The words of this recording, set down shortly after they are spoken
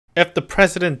If the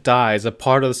president dies, a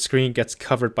part of the screen gets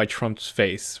covered by Trump's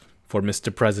face for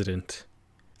Mr. President.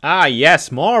 Ah, yes,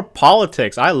 more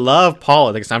politics. I love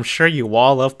politics. I'm sure you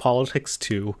all love politics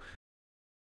too.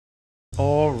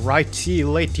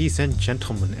 Alrighty, ladies and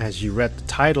gentlemen, as you read the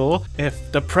title,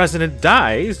 if the president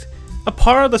dies, a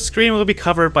part of the screen will be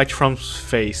covered by Trump's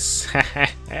face.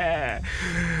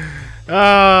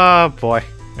 Oh boy.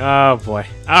 Oh boy.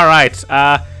 Alright,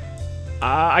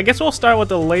 I guess we'll start with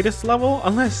the latest level,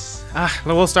 unless...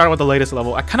 we'll start with the latest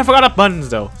level. I kind of forgot the buttons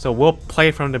though, so we'll play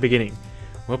from the beginning.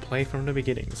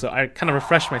 So I kind of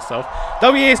refreshed myself.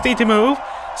 WASD to move.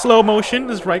 Slow motion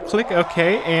is right click,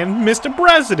 okay. And Mr.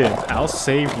 President, I'll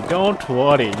save you, don't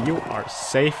worry. You are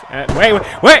safe at...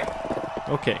 Wait!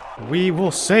 Okay, we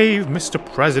will save Mr.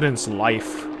 President's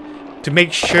life to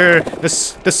make sure the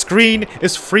screen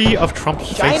is free of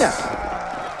Trump's face.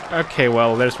 Okay,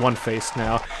 well, there's one face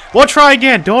now. We'll try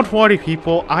again. Don't worry,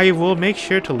 people. I will make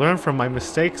sure to learn from my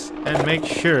mistakes and make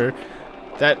sure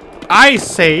that I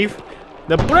save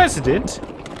the president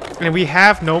and we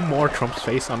have no more Trump's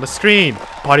face on the screen.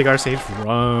 Bodyguard saves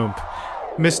Trump.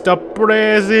 Mr.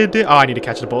 President. Oh, I need to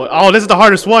catch the bullet. Oh, this is the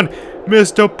hardest one.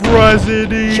 Mr.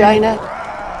 President. China.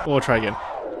 We'll try again.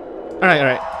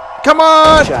 Alright. Come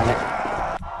on!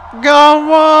 China.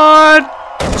 Come on!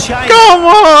 China. Come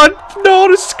on! No,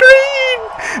 the screen!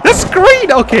 The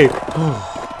screen! Okay.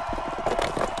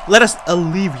 Let us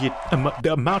alleviate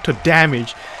the amount of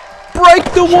damage. Break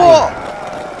the wall!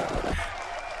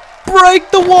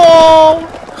 Break the wall!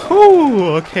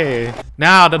 Ooh, okay.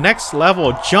 Now the next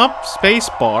level, jump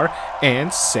spacebar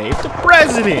and save the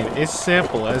president. It's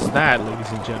simple as that,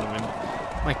 ladies and gentlemen.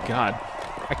 My god.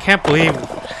 I can't believe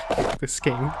this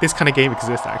kind of game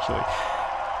exists actually.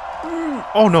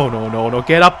 Oh no.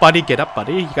 Get up, buddy.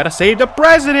 You gotta save the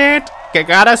president. You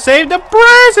gotta save the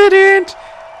president.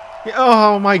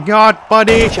 Oh my god,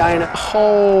 buddy. China.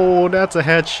 Oh, that's a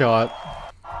headshot.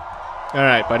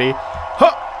 Alright, buddy.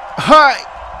 Hi.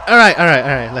 Alright.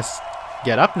 Let's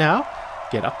get up now.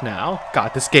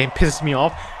 God, this game pisses me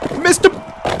off.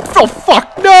 Oh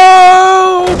fuck,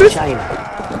 no! China.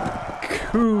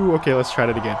 Cool. Okay, let's try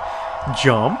that again.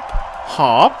 Jump.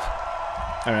 Hop.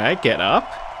 Alright, get up.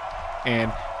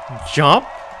 And jump.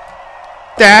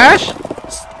 Dash.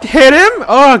 Hit him.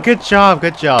 Oh, good job.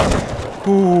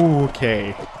 Ooh,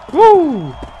 okay.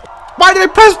 Woo. Why did I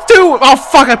press 2? Oh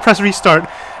fuck, I pressed restart.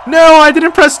 No, I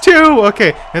didn't press 2.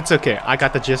 Okay, it's okay. I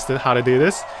got the gist of how to do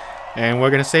this. And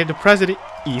we're gonna save the president.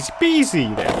 Easy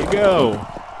peasy. There you go.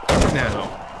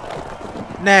 Now,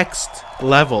 next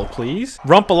level, please.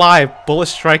 Rump alive. Bullet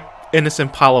strike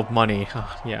innocent pile of money.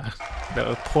 Yeah,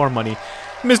 the poor money.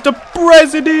 Mr.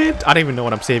 President! I don't even know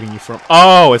what I'm saving you from.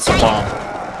 Oh, it's a bomb.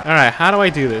 Alright, how do I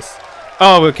do this?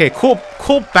 Oh, okay, cool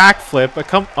backflip.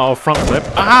 Front flip.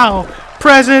 Ow!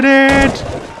 President!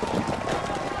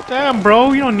 Damn,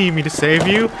 bro, you don't need me to save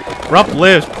you. Rump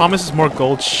lives, promises more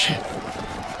gold. Shit.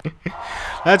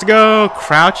 Let's go.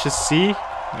 Crouch to C.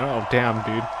 Oh, damn,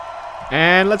 dude.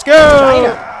 And let's go!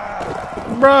 China.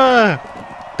 Bruh!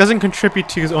 Doesn't contribute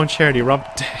to his own charity. Rump.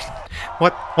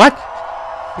 What?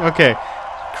 Okay.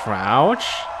 Crouch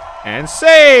and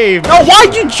save. Oh,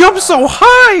 why'd you jump so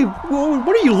high?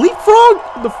 What are you, leapfrog?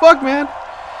 What the fuck, man?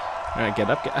 Alright, get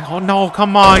up. Oh no,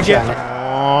 come on,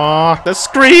 Oh, the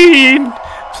screen,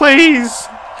 please.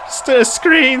 The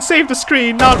screen, save the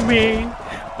screen, not me.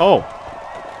 Oh,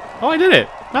 I did it.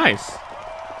 Nice.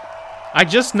 I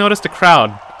just noticed the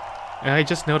crowd. I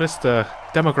just noticed the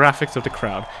demographics of the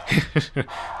crowd.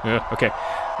 Okay.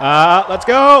 Let's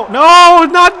go. No,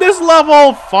 not this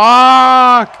level.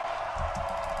 Fuck.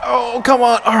 Oh, come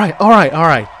on. All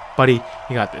right, buddy.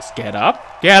 You got this. Get up,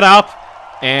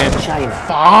 and China.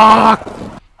 Fuck.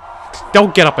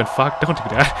 Don't get up and fuck. Don't do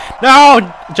that. No.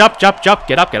 Jump.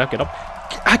 Get up.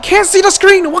 I can't see the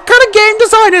screen. What kind of game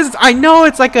design is? I know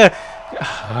it's like a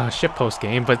shitpost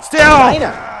game, but still.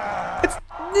 China.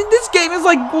 This game is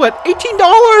like what? $18.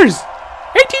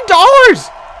 $18.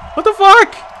 What the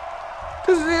fuck?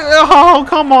 Oh,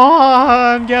 come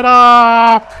on. Get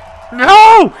up.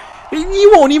 No.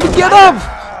 You won't even get up.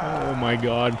 Oh my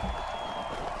god.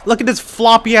 Look at this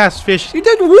floppy ass fish.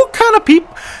 What kind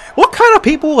of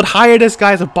people would hire this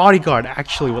guy as a bodyguard?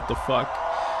 Actually, what the fuck?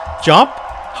 Jump.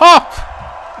 Hop.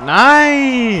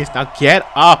 Nice. Now get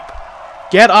up.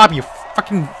 You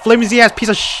fucking flimsy ass piece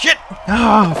of shit.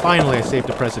 Ah, finally I saved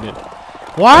the president.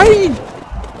 Why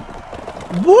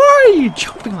are you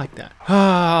jumping like that?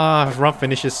 Ah, Rump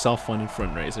finishes self-funded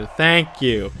fundraiser. Thank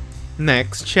you.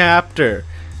 Next chapter.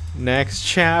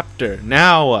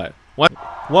 Now what?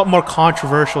 What more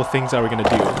controversial things are we gonna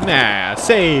do? Nah,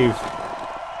 save.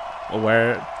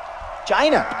 Where?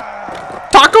 China.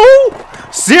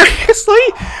 taco? Seriously?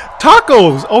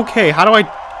 Tacos. Okay, how do I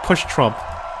push Trump?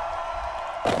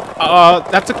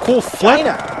 That's a cool flip.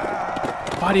 China.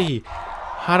 Buddy.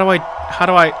 How do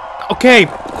I okay,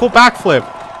 cool backflip.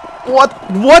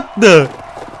 What the?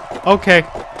 Okay,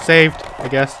 saved, I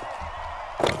guess.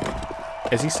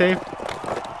 Is he saved?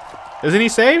 Isn't he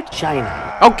saved?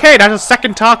 China. Okay, that's a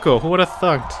second taco. Who would have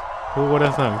thunked? Who would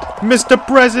have thunked? Mr.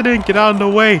 President, get out of the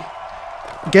way.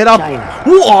 Get up. China.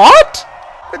 What?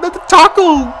 The taco.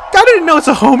 I didn't know it's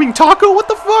a homing taco. What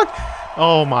the fuck?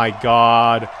 Oh my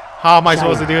god. How am I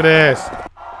supposed to do this?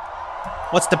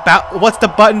 What's the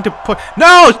button to put?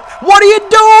 No! What are you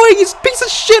doing? You piece of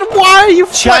shit. Why are you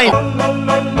China.